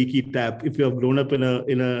around your leaky tap. If you have grown up in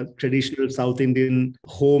a traditional South Indian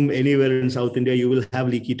home anywhere in South India, you will have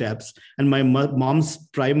leaky taps. And my mom's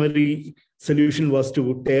primary solution was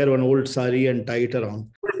to tear an old sari and tie it around.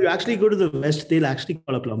 But if you actually go to the West, they'll actually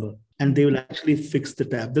call a plumber and they will actually fix the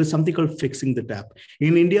tap. There's something called fixing the tap.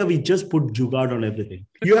 In India, we just put jugaad on everything.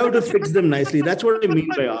 You have to fix them nicely. That's what I mean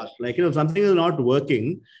by art. Like, if something is not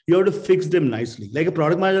working, you have to fix them nicely. Like a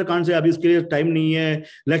product manager can't say, abhi uske liye time nahi hai.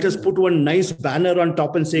 Let us put one nice banner on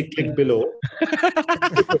top and say, click below.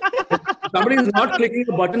 Somebody is not clicking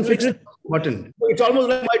the button, fix the button. It's almost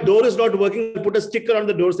like my door is not working. Put a sticker on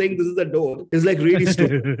the door saying this is the door. It's like really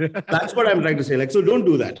stupid. That's what I'm trying to say. Like, so don't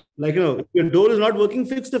do that. Like, if your door is not working,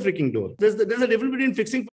 fix the freaking door. There's a difference between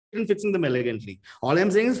fixing and fixing them elegantly. All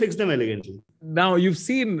I'm saying is fix them elegantly. Now you've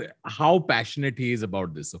seen how passionate he is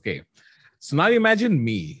about this. Okay. So now imagine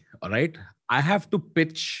me. All right. I have to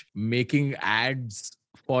pitch making ads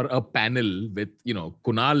for a panel with,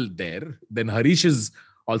 Kunal there. Then Harish is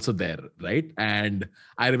also there, right? And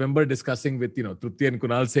I remember discussing with, Trupti and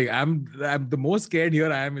Kunal saying, I'm the most scared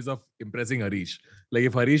here I am is of impressing Harish. Like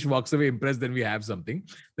if Harish walks away impressed, then we have something.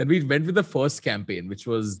 Then we went with the first campaign, which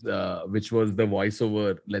was the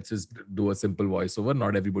voiceover. Let's just do a simple voiceover.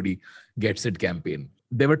 Not everybody gets it campaign.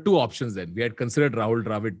 There were two options then. We had considered Rahul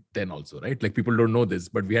Dravid then also, right? Like people don't know this,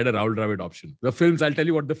 but we had a Rahul Dravid option. The films, I'll tell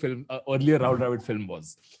you what the film, earlier Rahul Dravid film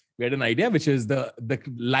was. We had an idea, which is the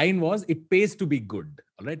line was, it pays to be good.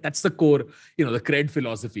 All right. That's the core, the Cred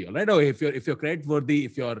philosophy. All right. Oh, if you're Cred worthy,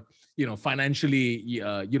 if you're, financially,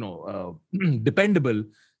 dependable,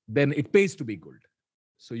 then it pays to be good.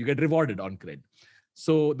 So you get rewarded on Cred.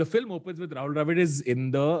 So the film opens with Rahul Dravid is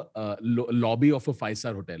in the lobby of a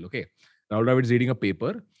 5-star hotel. Okay. Rahul Dravid is reading a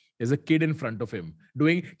paper. There's a kid in front of him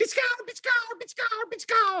doing discount, discount, discount,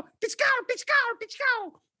 discount, discount, discount,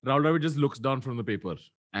 discount. Rahul Dravid just looks down from the paper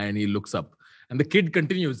and he looks up. And the kid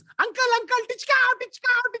continues, uncle, discount,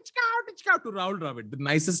 discount, discount, discount, to Rahul Dravid, the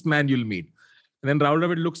nicest man you'll meet. And then Rahul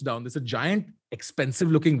Dravid looks down. There's a giant,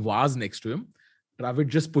 expensive-looking vase next to him. Dravid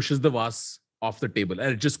just pushes the vase off the table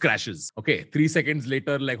and it just crashes. Okay, 3 seconds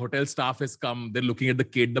later, like hotel staff has come. They're looking at the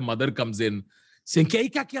kid. The mother comes in saying, kya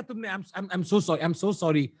kiya tumne? I'm so sorry. I'm so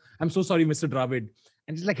sorry. I'm so sorry, Mr. Dravid.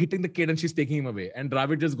 And she's like hitting the kid and she's taking him away. And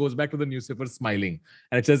Dravid just goes back to the newspaper smiling.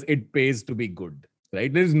 And it says, it pays to be good.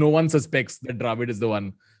 Right? There's no one suspects that Dravid is the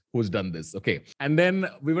one who's done this. Okay. And then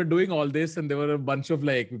we were doing all this and there were a bunch of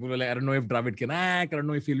people were like, I don't know if Dravid can act. I don't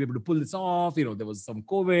know if he'll be able to pull this off. There was some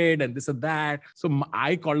COVID and this and that. So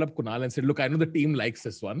I called up Kunal and said, look, I know the team likes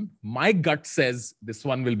this one. My gut says this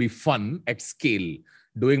one will be fun at scale,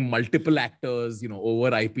 doing multiple actors,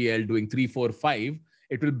 over IPL, doing 3, 4, 5.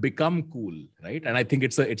 it will become cool, right? And I think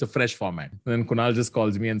it's a fresh format. And then Kunal just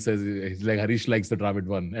calls me and says, he's like, Harish likes the Dravid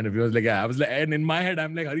one. And everyone's like, yeah. I was like, and in my head,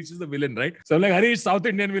 I'm like, Harish is the villain, right? So I'm like, Harish, South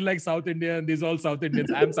Indian, we like South Indian. These all South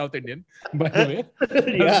Indians. I'm South Indian, by the way.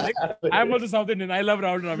 Yeah. I'm also South Indian. I love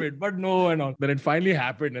Rahul Dravid, but no and all. Then it finally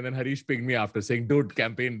happened. And then Harish pinged me after saying, dude,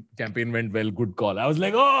 campaign went well. Good call. I was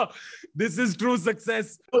like, oh, this is true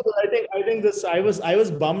success. I think this, I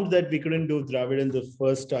was bummed that we couldn't do Dravid in the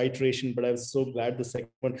first iteration, but I was so glad the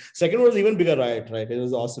second one was even bigger riot, right? It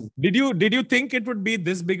was awesome. Did you think it would be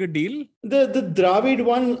this big a deal? The Dravid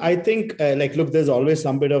one, I think, look, there's always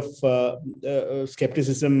some bit of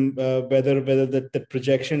skepticism whether the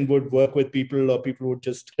projection would work with people, or people would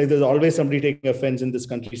just, like, there's always somebody taking offense in this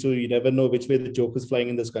country, so you never know which way the joke is flying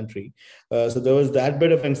in this country. So there was that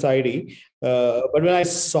bit of anxiety. But when I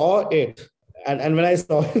saw it, and when I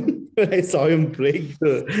saw him break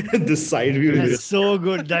the side view, that's so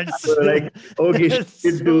good. That's like, okay,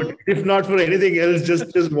 shit, dude. So... If not for anything else,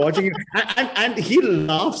 just watching it, and he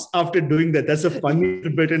laughs after doing that. That's a funny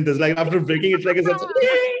bit in this. Like, after breaking it, like,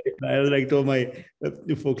 I was like, oh my,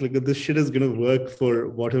 folks, like, this shit is gonna work for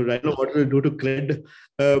whatever. I don't know what it'll do to Cred,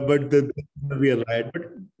 but will be a riot.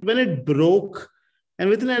 But when it broke, and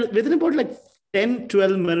within about like 10,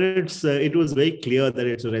 12 minutes, it was very clear that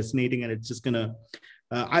it's resonating, and it's just gonna.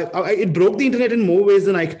 It broke the internet in more ways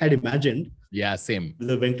than I had imagined. Yeah, same.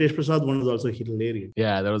 The Venkatesh Prasad one was also hilarious.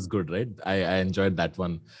 Yeah, that was good, right? I enjoyed that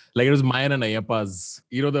one. Like, it was mine and Ayyappa's,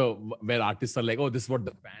 where artists are like, oh, this is what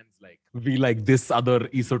the fans like. We like this other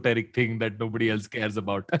esoteric thing that nobody else cares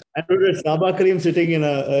about. I remember Sabah Karim sitting in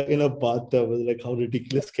a bathtub. Was like, how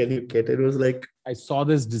ridiculous can you get? It was like, I saw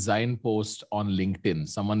this design post on LinkedIn.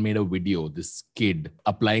 Someone made a video, this kid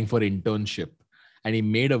applying for internship. And he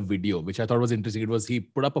made a video, which I thought was interesting. It was, he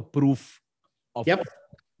put up a proof of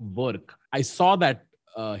work. I saw that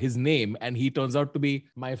his name, and he turns out to be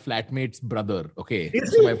my flatmate's brother. Okay.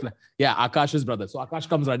 Akash's brother. So Akash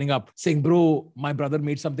comes running up saying, bro, my brother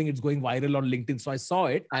made something. It's going viral on LinkedIn. So I saw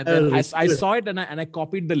it. And then I saw it and I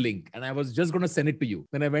copied the link. And I was just going to send it to you.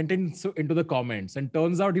 Then I went into the comments, and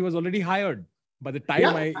turns out he was already hired by the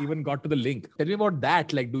time I even got to the link. Tell me about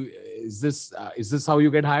that. Like, is this how you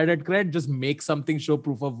get hired at Cred? Just make something, show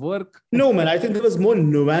proof of work? No, man. I think there was more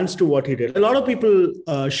nuance to what he did. A lot of people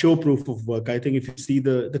show proof of work. I think if you see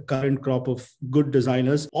the current crop of good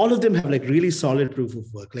designers, all of them have like really solid proof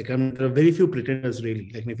of work. Like, I mean, there are very few pretenders,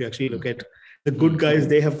 really. Like, if you actually look at the good guys,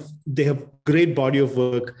 they have great body of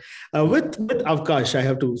work. With Avkash, I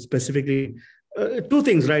have to specifically two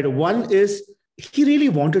things, right? One is, he really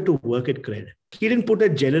wanted to work at Cred. He didn't put a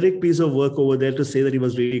generic piece of work over there to say that he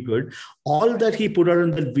was really good. All that he put out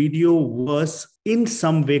in that video was in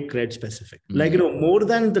some way Cred specific. Like, more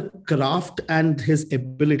than the craft and his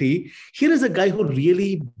ability, here is a guy who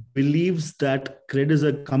really believes that Cred is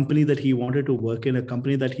a company that he wanted to work in, a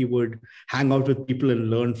company that he would hang out with people and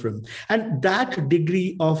learn from. And that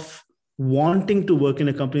degree of wanting to work in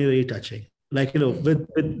a company is very touching. Like,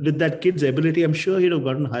 with that kid's ability, I'm sure he'd have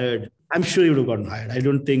gotten hired. I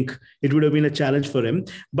don't think it would have been a challenge for him.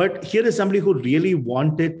 But here is somebody who really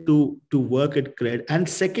wanted to work at Cred. And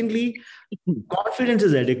secondly, confidence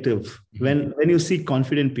is addictive when you see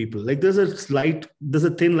confident people. Like, there's a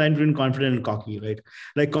thin line between confident and cocky, right?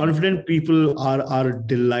 Like, confident people are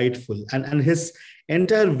delightful. And his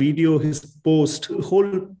entire video, his post,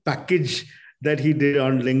 whole package that he did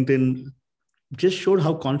on LinkedIn just showed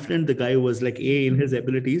how confident the guy was, like, A, in his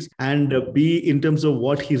abilities, and B, in terms of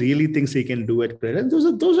what he really thinks he can do at Cred. And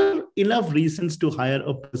those are enough reasons to hire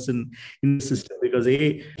a person in the system, because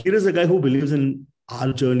A, here is a guy who believes in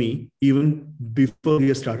our journey even before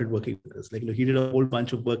he started working with us. Like, he did a whole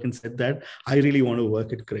bunch of work and said that I really want to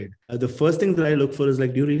work at Cred. The first thing that I look for is,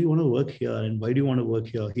 like, do you really want to work here? And why do you want to work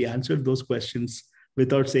here? He answered those questions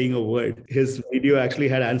without saying a word. His video actually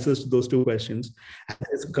had answers to those two questions. And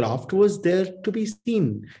his craft was there to be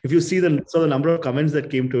seen. If you see the number of comments that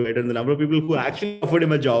came to it, and the number of people who actually offered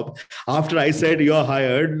him a job after I said you're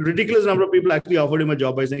hired, ridiculous number of people actually offered him a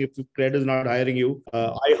job by saying, if Cred is not hiring you,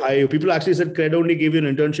 I hire you. People actually said, Cred only gave you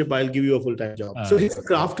an internship, I'll give you a full-time job. So his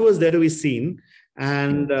craft was there to be seen.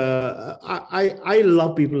 And I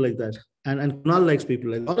love people like that. And Kunal likes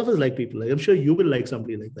people like, all of us like people like, I'm sure you will like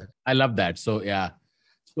somebody like that. I love that. So yeah.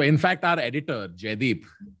 So in fact, our editor, Jaideep,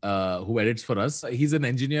 who edits for us, he's an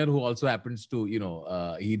engineer who also happens to,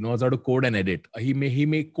 he knows how to code and edit.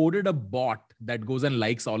 He coded a bot that goes and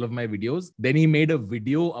likes all of my videos. Then he made a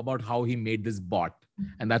video about how he made this bot.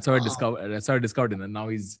 And that's how I discovered him. And now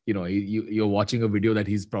he's, you're watching a video that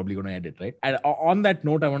he's probably going to edit, right? And on that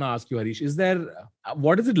note, I want to ask you, Harish,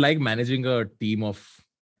 what is it like managing a team of,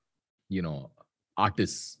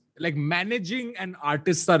 artists? like managing and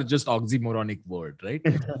artists are just oxymoronic word, right?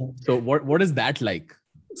 So what is that like?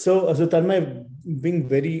 So Tanmay, being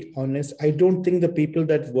very honest, I don't think the people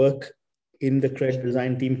that work in the Cred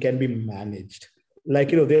design team can be managed.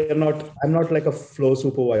 Like, I'm not like a flow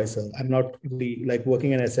supervisor. I'm not really like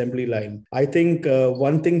working an assembly line. I think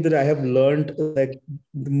one thing that I have learned, like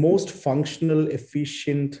the most functional,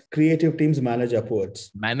 efficient, creative teams manage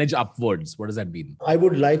upwards. Manage upwards. What does that mean? I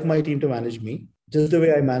would like my team to manage me just the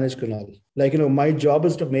way I manage Kunal. Like, my job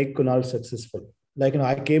is to make Kunal successful. Like,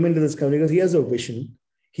 I came into this company because he has a vision.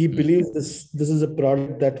 He believes this is a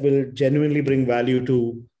product that will genuinely bring value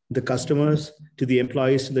to the customers, to the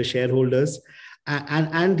employees, to the shareholders.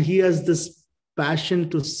 And he has this passion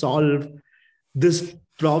to solve this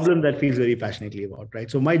problem that feels very passionately about, right?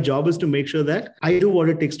 So my job is to make sure that I do what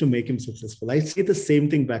it takes to make him successful. I say the same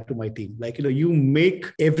thing back to my team. Like, you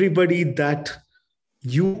make everybody that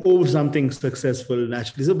you owe something successful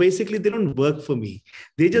naturally. So basically, they don't work for me.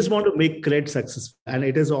 They just want to make Cred successful. And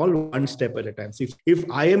it is all one step at a time. So if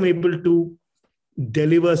I am able to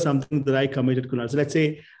deliver something that I committed, Kunal, so let's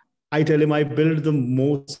say I tell him I build the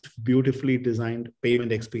most beautifully designed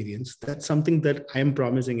payment experience. That's something that I am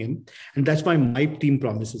promising him. And that's why my team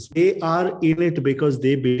promises. They are in it because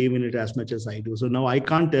they believe in it as much as I do. So now I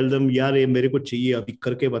can't tell them, yaar, ye mere ko chahiye, abhi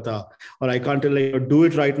karke bata. Or I can't tell them, do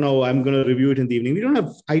it right now. I'm going to review it in the evening. We don't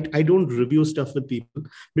have, I don't review stuff with people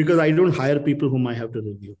because I don't hire people whom I have to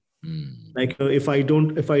review. Like if I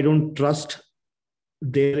don't trust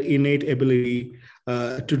their innate ability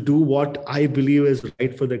to do what I believe is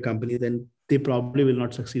right for the company, then they probably will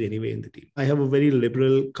not succeed anyway in the team. I have a very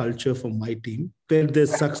liberal culture for my team where their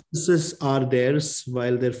successes are theirs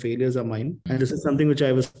while their failures are mine. And this is something which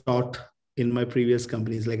I was taught in my previous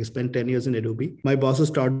companies. Like I spent 10 years in Adobe. My bosses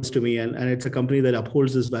taught this to me, and it's a company that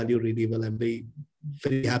upholds this value really well. I'm very,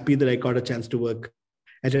 very happy that I got a chance to work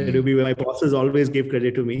at Adobe, where my bosses always gave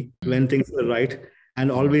credit to me when things were right and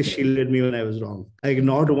always shielded me when I was wrong. Like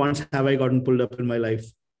not once have I gotten pulled up in my life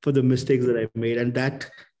for the mistakes that I've made. And that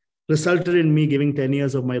resulted in me giving 10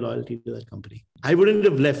 years of my loyalty to that company. I wouldn't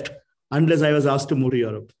have left unless I was asked to move to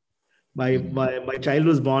Europe. My child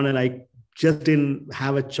was born and I just didn't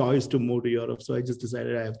have a choice to move to Europe. So I just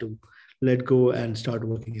decided I have to let go and start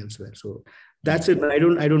working elsewhere. So that's it. I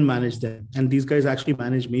don't manage them. And these guys actually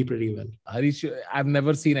manage me pretty well. Harish, I've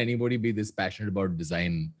never seen anybody be this passionate about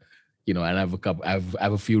design, and I have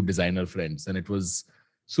a few designer friends, and it was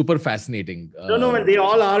super fascinating. No, they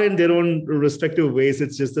all are in their own respective ways.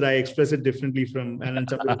 It's just that I express it differently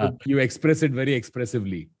You express it very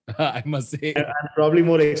expressively, I must say. I'm probably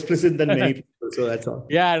more explicit than many people, so that's all.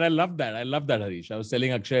 Yeah, and I love that, Harish. I was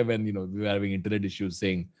telling Akshay when, we were having internet issues,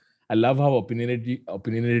 saying, I love how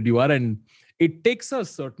opinionated you are, and it takes a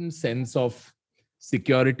certain sense of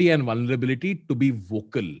security and vulnerability to be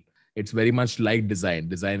vocal. It's very much like design.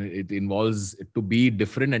 It involves to be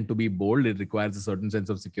different and to be bold. It requires a certain sense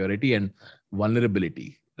of security and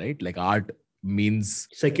vulnerability, right? Like art means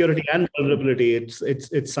security and vulnerability. It's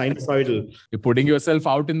sinusoidal. You're putting yourself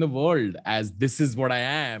out in the world as this is what I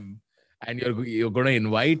am, and you're going to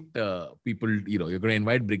invite people. You're going to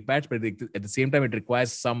invite Brickpatch, but at the same time, it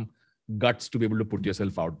requires some guts to be able to put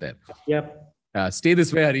yourself out there. Yep. Stay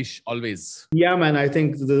this way, Harish, always. Yeah, man. I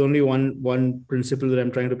think there's only one principle that I'm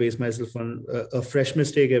trying to base myself on: a fresh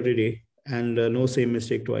mistake every day, and no same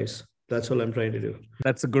mistake twice. That's all I'm trying to do.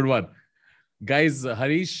 That's a good one, guys.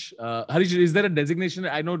 Harish, is there a designation?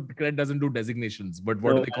 I know Cred doesn't do designations, but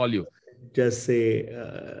what do they call you? Just say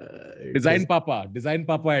Design Papa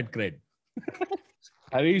at Cred.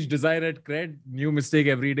 Harish, design at Cred. New mistake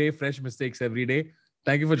every day, fresh mistakes every day.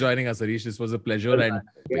 Thank you for joining us, Harish. This was a pleasure. And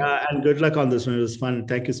good luck on this one. It was fun.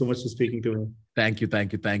 Thank you so much for speaking to me. Thank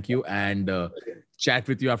you. And chat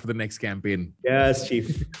with you after the next campaign. Yes,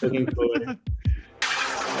 Chief. Looking forward.